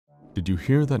Did you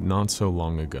hear that not so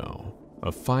long ago,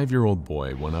 a 5-year-old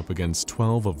boy went up against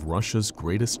 12 of Russia's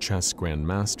greatest chess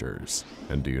grandmasters?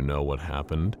 And do you know what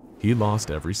happened? He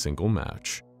lost every single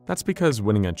match. That's because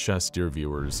winning at chess, dear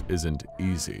viewers, isn't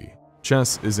easy.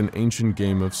 Chess is an ancient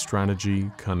game of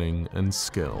strategy, cunning, and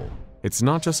skill. It's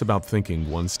not just about thinking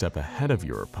one step ahead of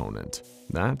your opponent.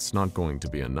 That's not going to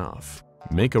be enough.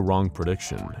 Make a wrong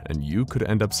prediction, and you could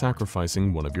end up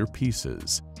sacrificing one of your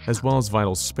pieces, as well as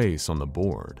vital space on the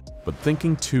board. But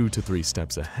thinking 2 to 3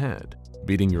 steps ahead,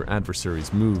 beating your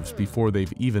adversary's moves before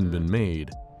they've even been made,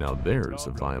 now there's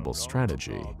a viable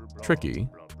strategy. Tricky,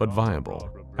 but viable.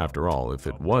 After all, if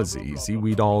it was easy,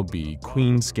 we'd all be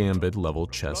Queen's Gambit level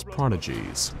chess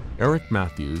prodigies. Eric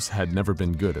Matthews had never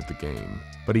been good at the game,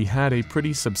 but he had a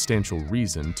pretty substantial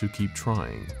reason to keep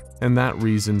trying. And that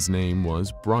reason's name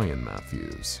was Brian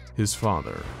Matthews, his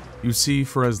father. You see,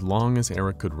 for as long as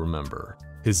Eric could remember,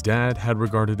 his dad had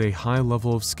regarded a high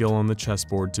level of skill on the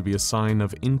chessboard to be a sign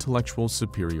of intellectual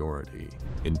superiority.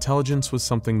 Intelligence was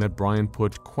something that Brian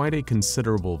put quite a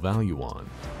considerable value on,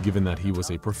 given that he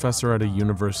was a professor at a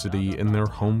university in their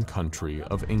home country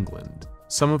of England.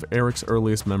 Some of Eric's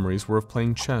earliest memories were of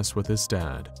playing chess with his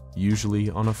dad, usually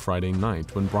on a Friday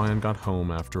night when Brian got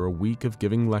home after a week of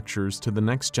giving lectures to the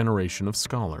next generation of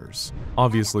scholars.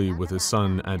 Obviously, with his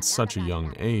son at such a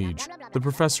young age, the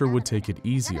professor would take it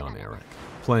easy on Eric,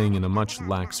 playing in a much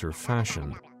laxer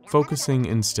fashion, focusing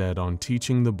instead on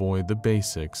teaching the boy the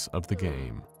basics of the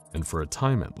game. And for a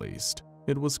time at least,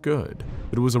 it was good.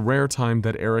 It was a rare time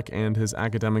that Eric and his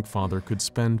academic father could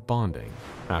spend bonding.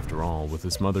 After all, with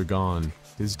his mother gone,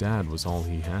 his dad was all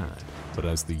he had. But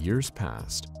as the years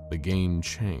passed, the game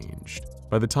changed.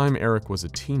 By the time Eric was a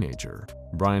teenager,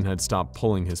 Brian had stopped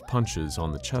pulling his punches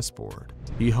on the chessboard.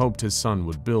 He hoped his son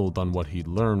would build on what he'd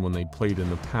learned when they played in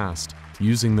the past,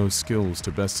 using those skills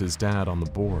to best his dad on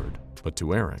the board. But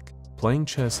to Eric, playing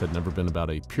chess had never been about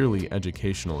a purely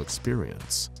educational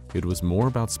experience. It was more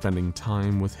about spending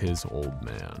time with his old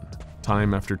man.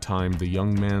 Time after time, the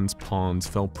young man's pawns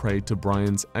fell prey to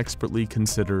Brian's expertly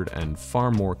considered and far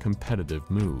more competitive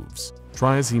moves.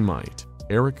 Try as he might,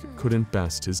 Eric couldn't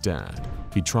best his dad.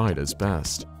 He tried his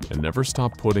best and never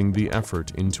stopped putting the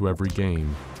effort into every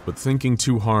game, but thinking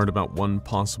too hard about one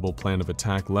possible plan of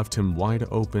attack left him wide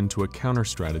open to a counter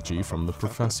strategy from the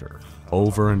professor.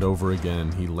 Over and over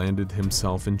again, he landed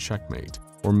himself in checkmate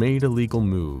or made illegal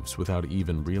moves without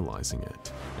even realizing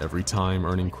it, every time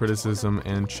earning criticism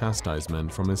and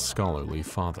chastisement from his scholarly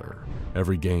father.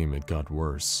 Every game it got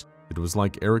worse. It was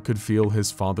like Eric could feel his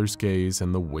father's gaze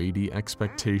and the weighty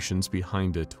expectations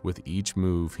behind it with each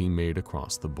move he made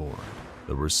across the board.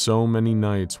 There were so many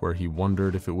nights where he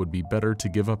wondered if it would be better to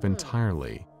give up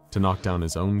entirely, to knock down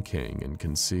his own king and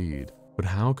concede. But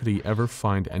how could he ever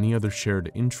find any other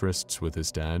shared interests with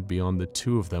his dad beyond the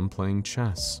two of them playing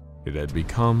chess? It had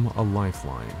become a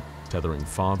lifeline, tethering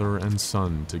father and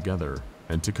son together,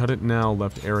 and to cut it now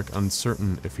left Eric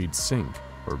uncertain if he'd sink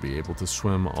or be able to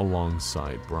swim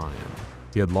alongside Brian.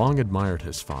 He had long admired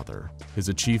his father. His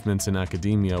achievements in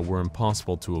academia were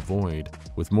impossible to avoid,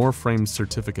 with more framed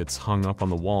certificates hung up on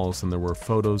the walls than there were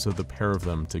photos of the pair of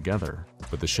them together.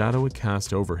 But the shadow it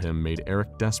cast over him made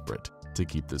Eric desperate to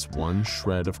keep this one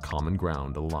shred of common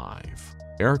ground alive.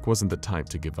 Eric wasn't the type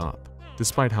to give up,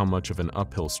 despite how much of an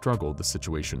uphill struggle the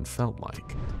situation felt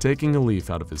like. Taking a leaf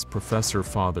out of his professor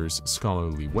father's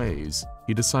scholarly ways,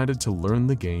 he decided to learn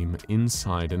the game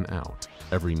inside and out,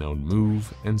 every known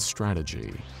move and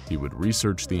strategy. He would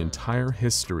research the entire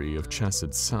history of chess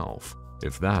itself,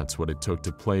 if that's what it took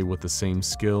to play with the same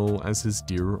skill as his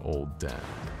dear old dad.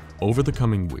 Over the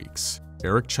coming weeks,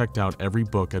 Eric checked out every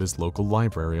book at his local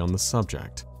library on the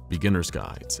subject, beginner's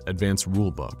guides, advanced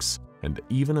rulebooks, and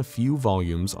even a few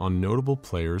volumes on notable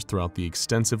players throughout the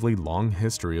extensively long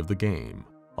history of the game.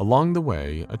 Along the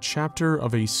way, a chapter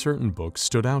of a certain book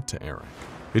stood out to Eric.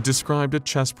 It described a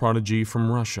chess prodigy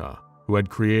from Russia who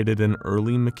had created an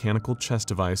early mechanical chess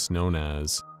device known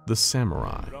as the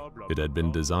Samurai. It had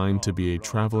been designed to be a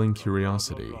traveling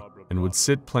curiosity and would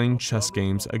sit playing chess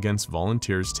games against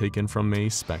volunteers taken from a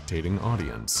spectating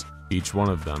audience, each one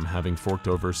of them having forked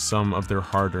over some of their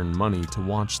hard-earned money to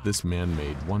watch this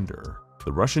man-made wonder.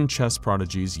 The Russian chess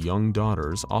prodigy's young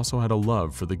daughters also had a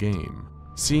love for the game.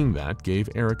 Seeing that gave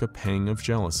Eric a pang of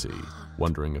jealousy,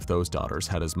 wondering if those daughters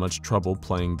had as much trouble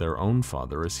playing their own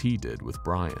father as he did with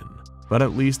Brian. But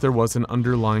at least there was an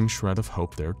underlying shred of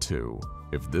hope there too.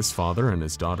 If this father and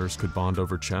his daughters could bond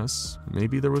over chess,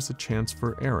 maybe there was a chance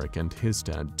for Eric and his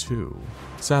dad too.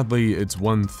 Sadly, it's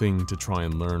one thing to try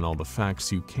and learn all the facts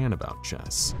you can about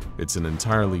chess. It's an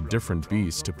entirely different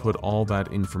beast to put all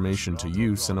that information to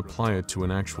use and apply it to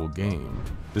an actual game.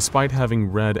 Despite having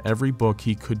read every book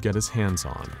he could get his hands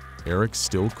on, Eric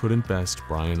still couldn't best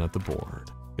Brian at the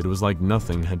board. It was like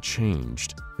nothing had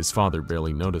changed. His father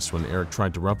barely noticed when Eric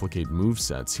tried to replicate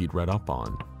movesets he'd read up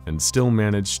on, and still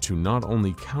managed to not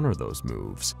only counter those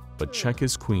moves, but check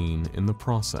his queen in the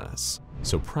process.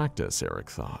 So practice,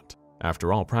 Eric thought.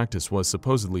 After all, practice was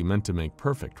supposedly meant to make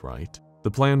perfect, right?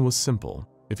 The plan was simple.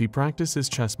 If he practiced his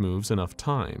chess moves enough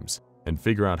times, and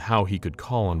figure out how he could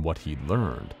call on what he'd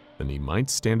learned, then he might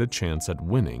stand a chance at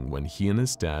winning when he and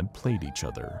his dad played each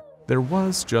other. There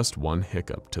was just one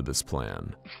hiccup to this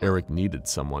plan. Eric needed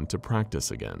someone to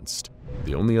practice against.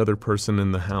 The only other person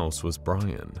in the house was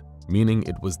Brian, meaning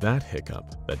it was that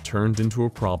hiccup that turned into a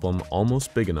problem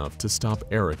almost big enough to stop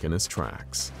Eric in his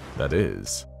tracks. That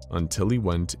is, until he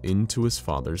went into his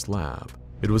father's lab.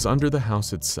 It was under the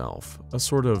house itself, a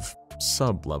sort of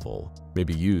sub-level,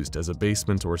 maybe used as a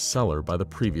basement or cellar by the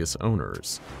previous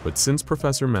owners. But since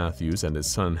Professor Matthews and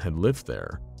his son had lived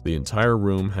there, the entire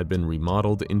room had been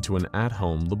remodeled into an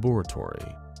at-home laboratory.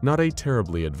 Not a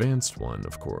terribly advanced one,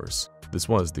 of course. This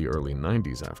was the early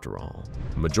 90s after all.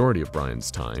 The majority of Brian's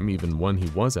time, even when he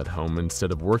was at home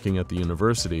instead of working at the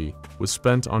university, was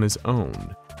spent on his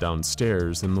own,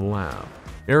 downstairs in the lab.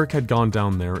 Eric had gone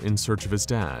down there in search of his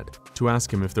dad, to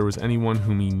ask him if there was anyone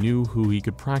whom he knew who he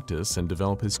could practice and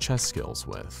develop his chess skills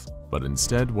with. But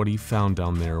instead, what he found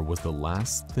down there was the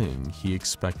last thing he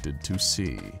expected to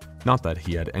see. Not that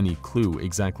he had any clue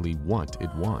exactly what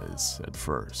it was at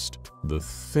first. The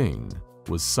thing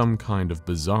was some kind of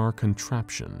bizarre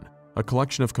contraption, a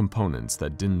collection of components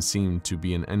that didn't seem to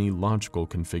be in any logical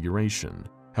configuration.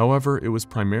 However, it was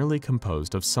primarily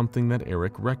composed of something that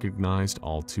Eric recognized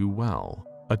all too well,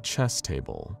 a chess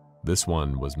table. This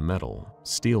one was metal,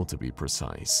 steel to be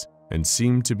precise, and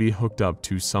seemed to be hooked up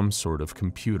to some sort of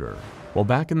computer. While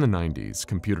back in the 90s,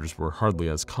 computers were hardly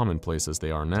as commonplace as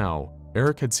they are now,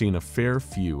 Eric had seen a fair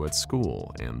few at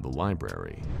school and the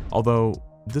library. Although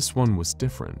this one was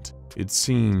different. It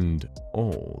seemed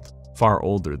old, far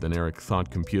older than Eric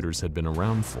thought computers had been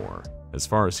around for. As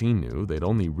far as he knew, they'd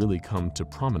only really come to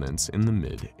prominence in the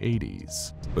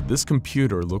mid-80s. But this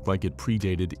computer looked like it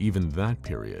predated even that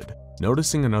period.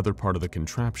 Noticing another part of the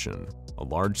contraption, a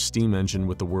large steam engine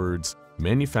with the words,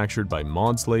 "Manufactured by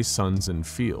Maudslay, Sons and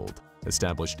Field,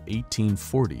 established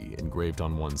 1840" engraved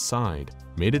on one side,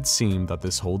 made it seem that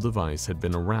this whole device had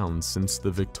been around since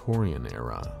the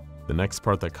Victorian-era. The next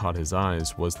part that caught his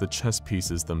eyes was the chess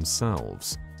pieces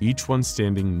themselves, each one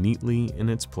standing neatly in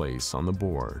its place on the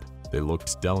board. They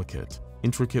looked delicate,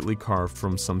 intricately carved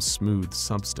from some smooth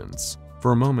substance.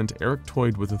 For a moment, Eric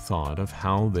toyed with the thought of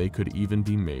how they could even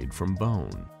be made from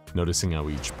bone, noticing how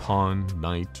each pawn,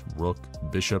 knight, rook,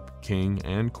 bishop, king,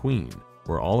 and queen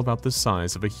were all about the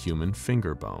size of a human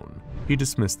finger bone. He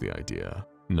dismissed the idea.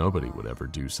 Nobody would ever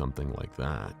do something like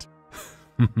that.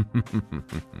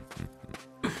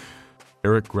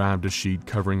 Eric grabbed a sheet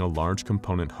covering a large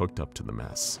component hooked up to the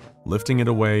mess. Lifting it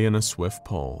away in a swift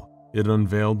pull, it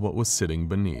unveiled what was sitting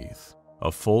beneath,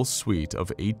 a full suite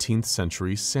of 18th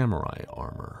century samurai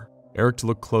armor. Eric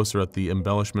looked closer at the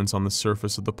embellishments on the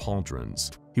surface of the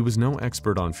pauldrons. He was no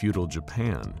expert on feudal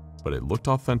Japan, but it looked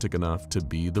authentic enough to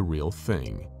be the real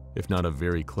thing, if not a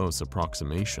very close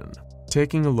approximation.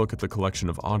 Taking a look at the collection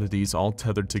of oddities all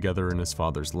tethered together in his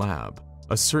father's lab,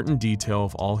 a certain detail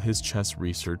of all his chess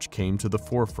research came to the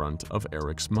forefront of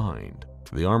Eric's mind.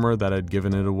 The armor that had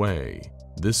given it away.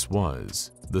 This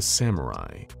was the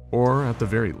samurai, or at the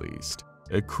very least,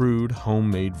 a crude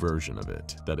homemade version of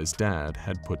it that his dad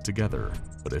had put together.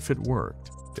 But if it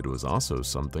worked, it was also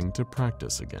something to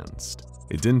practice against.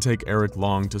 It didn't take Eric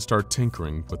long to start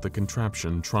tinkering with the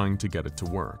contraption, trying to get it to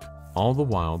work. All the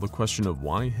while, the question of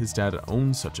why his dad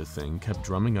owned such a thing kept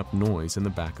drumming up noise in the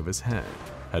back of his head.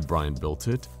 Had Brian built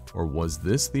it, or was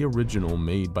this the original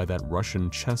made by that Russian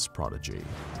chess prodigy?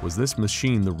 Was this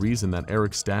machine the reason that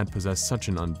Eric's dad possessed such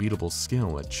an unbeatable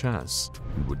skill at chess?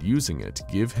 And would using it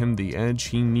give him the edge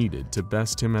he needed to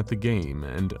best him at the game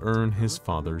and earn his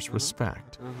father's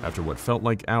respect? After what felt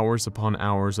like hours upon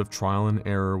hours of trial and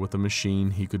error with a machine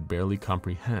he could barely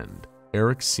comprehend,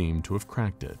 Eric seemed to have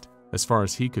cracked it. As far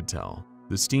as he could tell,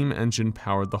 the steam engine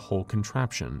powered the whole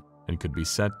contraption and could be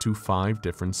set to 5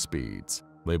 different speeds,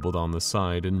 labeled on the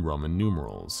side in Roman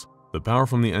numerals. The power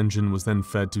from the engine was then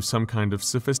fed to some kind of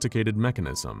sophisticated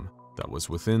mechanism, that was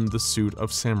within the suit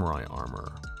of samurai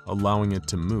armor, allowing it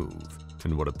to move,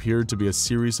 and what appeared to be a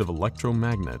series of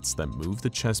electromagnets that moved the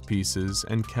chess pieces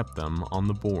and kept them on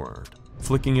the board.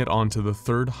 Flicking it onto the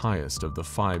third highest of the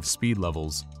 5 speed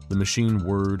levels, the machine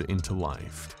whirred into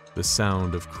life. The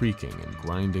sound of creaking and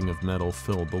grinding of metal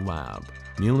filled the lab.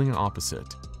 Kneeling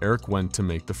opposite, Eric went to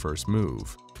make the first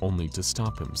move, only to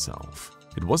stop himself.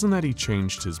 It wasn't that he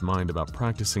changed his mind about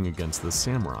practicing against the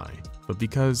samurai, but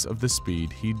because of the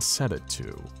speed he'd set it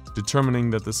to. Determining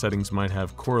that the settings might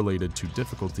have correlated to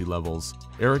difficulty levels,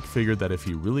 Eric figured that if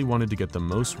he really wanted to get the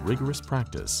most rigorous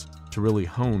practice, to really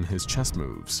hone his chess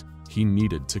moves, he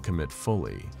needed to commit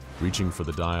fully. Reaching for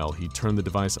the dial, he turned the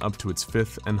device up to its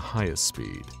 5th and highest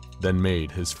speed, then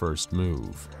made his first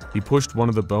move. He pushed one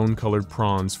of the bone-colored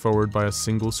pawns forward by a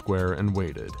single square and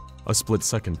waited. A split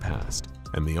second passed,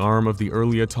 and the arm of the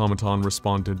early automaton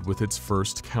responded with its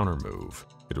first counter-move.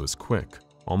 It was quick,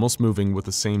 almost moving with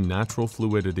the same natural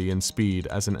fluidity and speed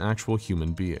as an actual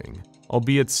human being,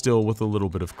 albeit still with a little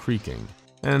bit of creaking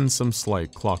and some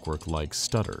slight clockwork-like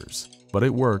stutters. But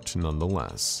it worked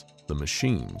nonetheless. The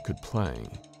machine could play.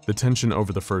 The tension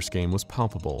over the first game was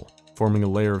palpable, forming a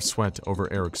layer of sweat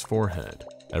over Eric's forehead.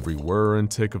 Every whir and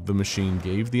tick of the machine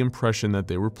gave the impression that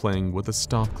they were playing with a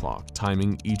stop clock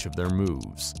timing each of their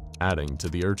moves, adding to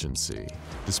the urgency.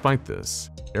 Despite this,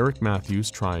 Eric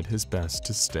Matthews tried his best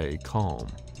to stay calm.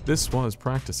 This was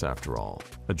practice after all,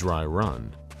 a dry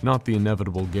run, not the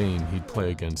inevitable game he'd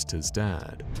play against his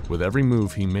dad. With every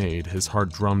move he made, his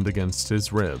heart drummed against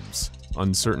his ribs,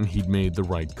 uncertain he'd made the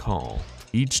right call.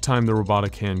 Each time the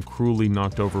robotic hand cruelly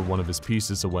knocked over one of his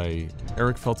pieces away,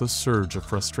 Eric felt a surge of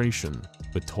frustration,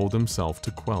 but told himself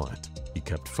to quell it. He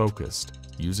kept focused,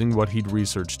 using what he'd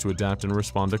researched to adapt and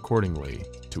respond accordingly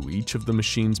to each of the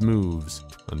machine's moves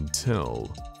until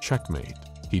checkmate.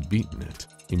 He'd beaten it.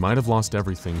 He might have lost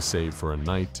everything save for a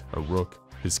knight, a rook,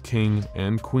 his king,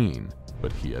 and queen,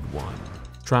 but he had won.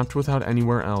 Trapped without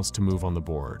anywhere else to move on the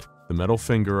board, the metal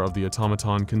finger of the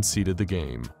automaton conceded the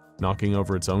game, knocking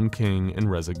over its own king in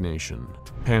resignation.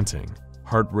 Panting,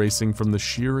 heart racing from the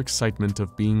sheer excitement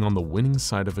of being on the winning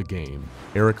side of a game,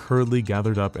 Eric hurriedly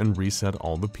gathered up and reset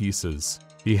all the pieces.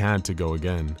 He had to go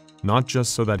again, not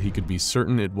just so that he could be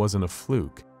certain it wasn't a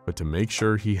fluke, but to make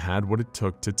sure he had what it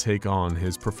took to take on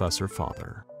his professor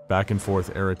father. Back and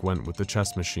forth Eric went with the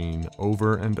chess machine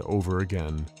over and over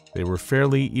again. They were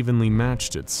fairly evenly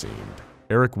matched, it seemed.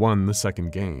 Eric won the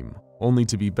second game, only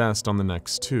to be best on the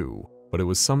next 2. But it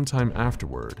was sometime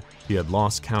afterward, he had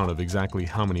lost count of exactly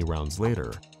how many rounds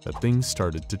later, that things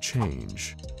started to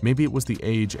change. Maybe it was the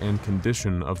age and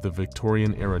condition of the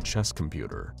Victorian-era chess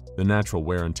computer, the natural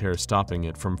wear and tear stopping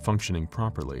it from functioning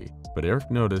properly, but Eric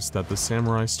noticed that the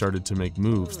samurai started to make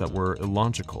moves that were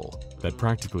illogical, that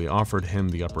practically offered him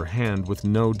the upper hand with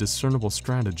no discernible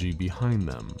strategy behind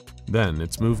them. Then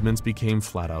its movements became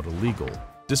flat-out illegal,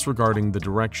 disregarding the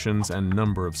directions and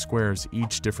number of squares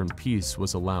each different piece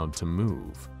was allowed to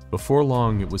move. Before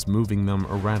long, it was moving them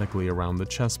erratically around the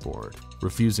chessboard,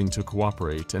 refusing to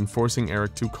cooperate and forcing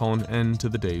Eric to call an end to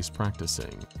the day's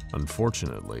practicing.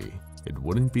 Unfortunately, it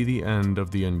wouldn't be the end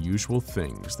of the unusual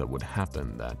things that would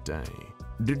happen that day.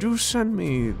 "Did you send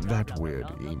me that weird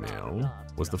email?"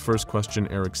 was the first question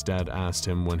Eric's dad asked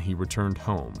him when he returned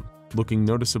home, looking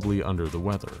noticeably under the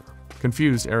weather.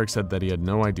 Confused, Eric said that he had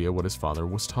no idea what his father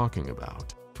was talking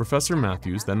about. Professor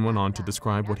Matthews then went on to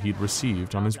describe what he'd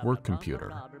received on his work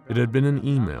computer. It had been an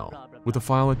email, with a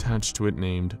file attached to it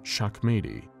named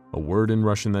Shachmati, a word in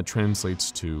Russian that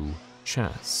translates to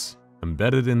chess.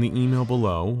 Embedded in the email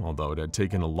below, although it had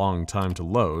taken a long time to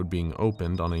load, being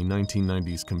opened on a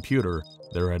 1990s computer,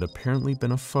 there had apparently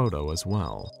been a photo as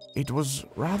well. "It was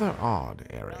rather odd,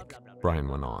 Eric," Brian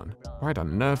went on. "Quite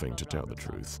unnerving, to tell the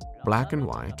truth. Black and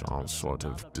white, all sort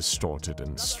of distorted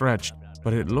and stretched,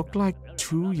 but it looked like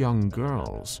 2 young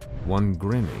girls, one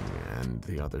grinning and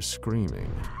the other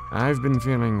screaming. I've been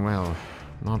feeling, well,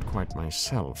 not quite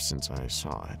myself since I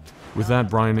saw it." With that,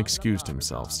 Brian excused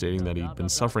himself, stating that he'd been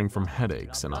suffering from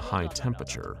headaches and a high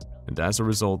temperature, and as a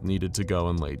result needed to go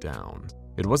and lay down.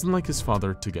 It wasn't like his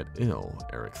father to get ill,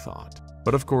 Eric thought.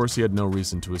 But of course he had no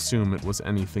reason to assume it was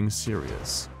anything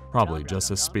serious. Probably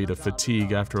just a spate of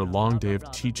fatigue after a long day of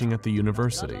teaching at the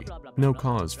university. No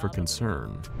cause for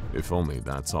concern. If only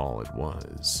that's all it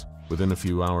was. Within a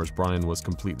few hours, Brian was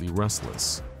completely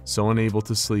restless, so unable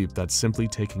to sleep that simply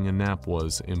taking a nap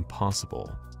was impossible.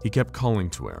 He kept calling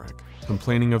to Eric,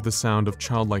 complaining of the sound of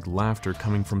childlike laughter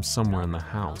coming from somewhere in the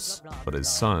house, but his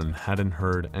son hadn't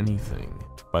heard anything.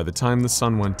 By the time the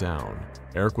sun went down,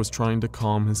 Eric was trying to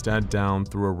calm his dad down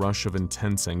through a rush of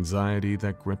intense anxiety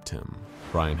that gripped him.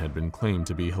 Brian had been claimed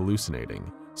to be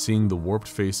hallucinating, seeing the warped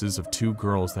faces of two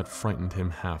girls that frightened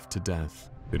him half to death.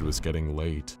 It was getting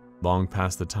late, long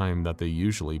past the time that they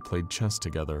usually played chess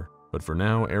together, but for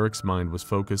now Eric's mind was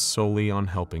focused solely on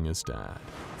helping his dad.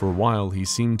 For a while he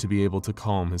seemed to be able to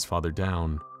calm his father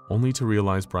down, only to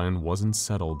realize Brian wasn't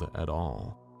settled at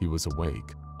all. He was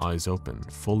awake, eyes open,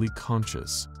 fully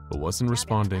conscious, but wasn't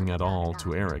responding at all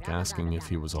to Eric asking if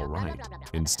he was alright.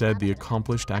 Instead, the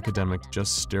accomplished academic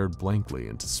just stared blankly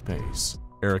into space.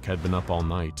 Eric had been up all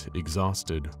night,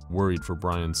 exhausted, worried for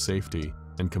Brian's safety,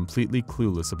 and completely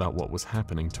clueless about what was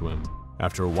happening to him.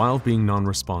 After a while of being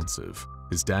non-responsive,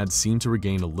 his dad seemed to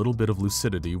regain a little bit of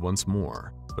lucidity once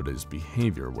more, but his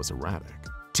behavior was erratic.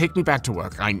 "Take me back to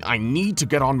work. I need to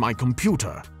get on my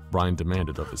computer," Brian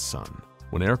demanded of his son.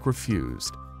 When Eric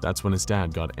refused, that's when his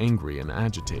dad got angry and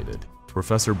agitated.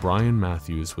 Professor Brian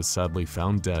Matthews was sadly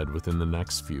found dead within the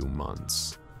next few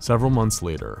months. Several months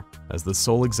later, as the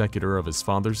sole executor of his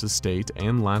father's estate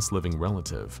and last living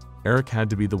relative, Eric had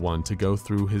to be the one to go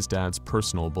through his dad's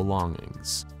personal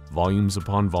belongings. Volumes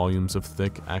upon volumes of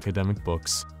thick academic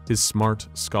books, his smart,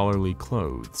 scholarly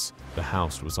clothes. The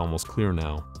house was almost clear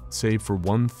now, save for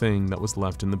one thing that was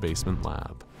left in the basement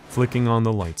lab. Flicking on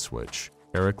the light switch,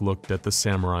 Eric looked at the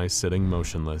samurai sitting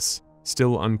motionless,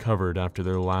 still uncovered after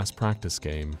their last practice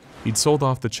game. He'd sold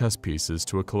off the chess pieces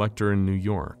to a collector in New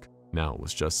York. Now it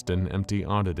was just an empty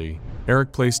oddity.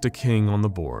 Eric placed a king on the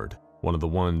board, one of the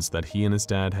ones that he and his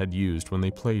dad had used when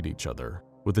they played each other.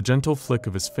 With a gentle flick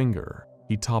of his finger,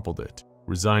 he toppled it,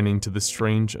 resigning to the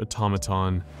strange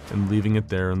automaton and leaving it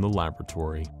there in the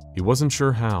laboratory. He wasn't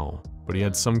sure how, but he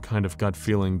had some kind of gut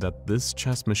feeling that this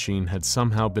chess machine had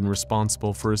somehow been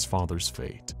responsible for his father's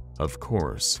fate. Of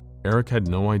course, Eric had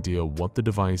no idea what the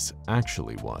device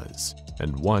actually was,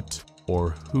 and what,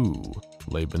 or who,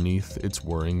 lay beneath its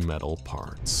whirring metal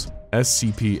parts.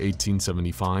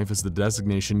 SCP-1875 is the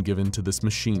designation given to this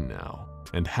machine now,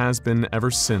 and has been ever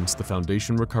since the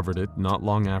Foundation recovered it not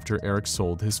long after Eric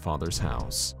sold his father's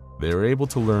house. They were able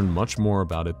to learn much more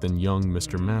about it than young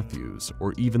Mr. Matthews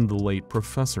or even the late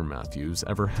Professor Matthews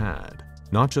ever had.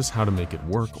 Not just how to make it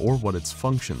work or what its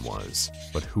function was,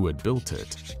 but who had built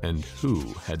it and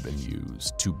who had been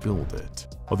used to build it.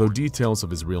 Although details of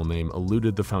his real name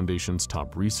eluded the Foundation's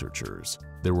top researchers,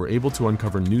 they were able to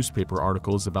uncover newspaper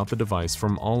articles about the device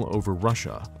from all over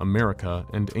Russia, America,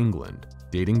 and England,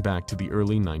 dating back to the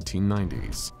early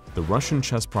 1990s. The Russian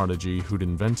chess prodigy who'd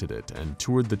invented it and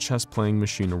toured the chess-playing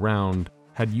machine around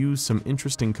had used some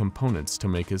interesting components to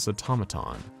make his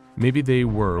automaton. Maybe they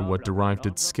were what derived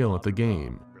its skill at the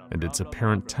game, and its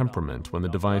apparent temperament when the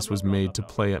device was made to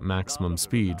play at maximum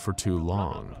speed for too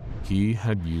long. He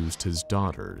had used his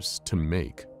daughters to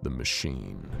make the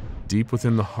machine. Deep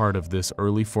within the heart of this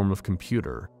early form of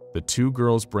computer, the two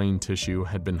girls' brain tissue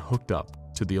had been hooked up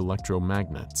to the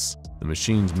electromagnets. The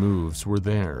machine's moves were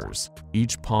theirs,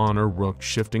 each pawn or rook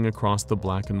shifting across the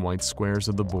black and white squares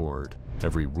of the board.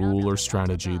 Every rule or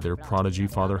strategy their prodigy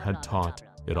father had taught,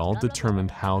 it all determined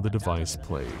how the device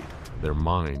played. Their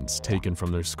minds, taken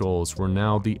from their skulls, were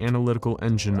now the analytical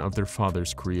engine of their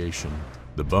father's creation.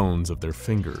 The bones of their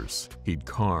fingers he'd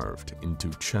carved into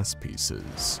chess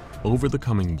pieces. Over the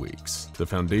coming weeks, the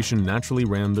Foundation naturally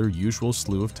ran their usual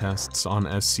slew of tests on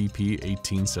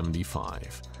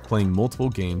SCP-1875, playing multiple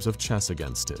games of chess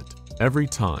against it. Every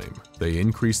time, they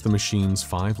increased the machine's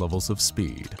 5 levels of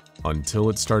speed,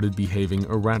 until it started behaving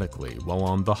erratically while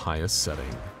on the highest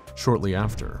setting. Shortly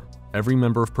after, every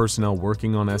member of personnel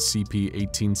working on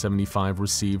SCP-1875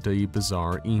 received a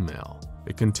bizarre email.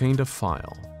 It contained a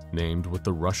file named with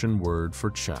the Russian word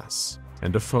for chess,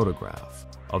 and a photograph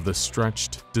of the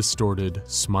stretched, distorted,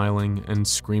 smiling, and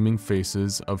screaming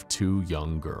faces of 2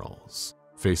 young girls.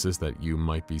 Faces that you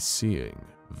might be seeing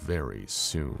very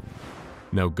soon.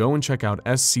 Now go and check out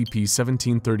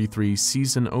SCP-1733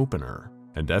 Season Opener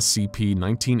and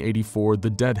SCP-1984 The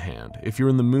Dead Hand if you're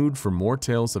in the mood for more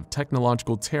tales of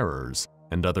technological terrors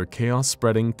and other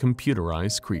chaos-spreading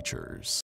computerized creatures.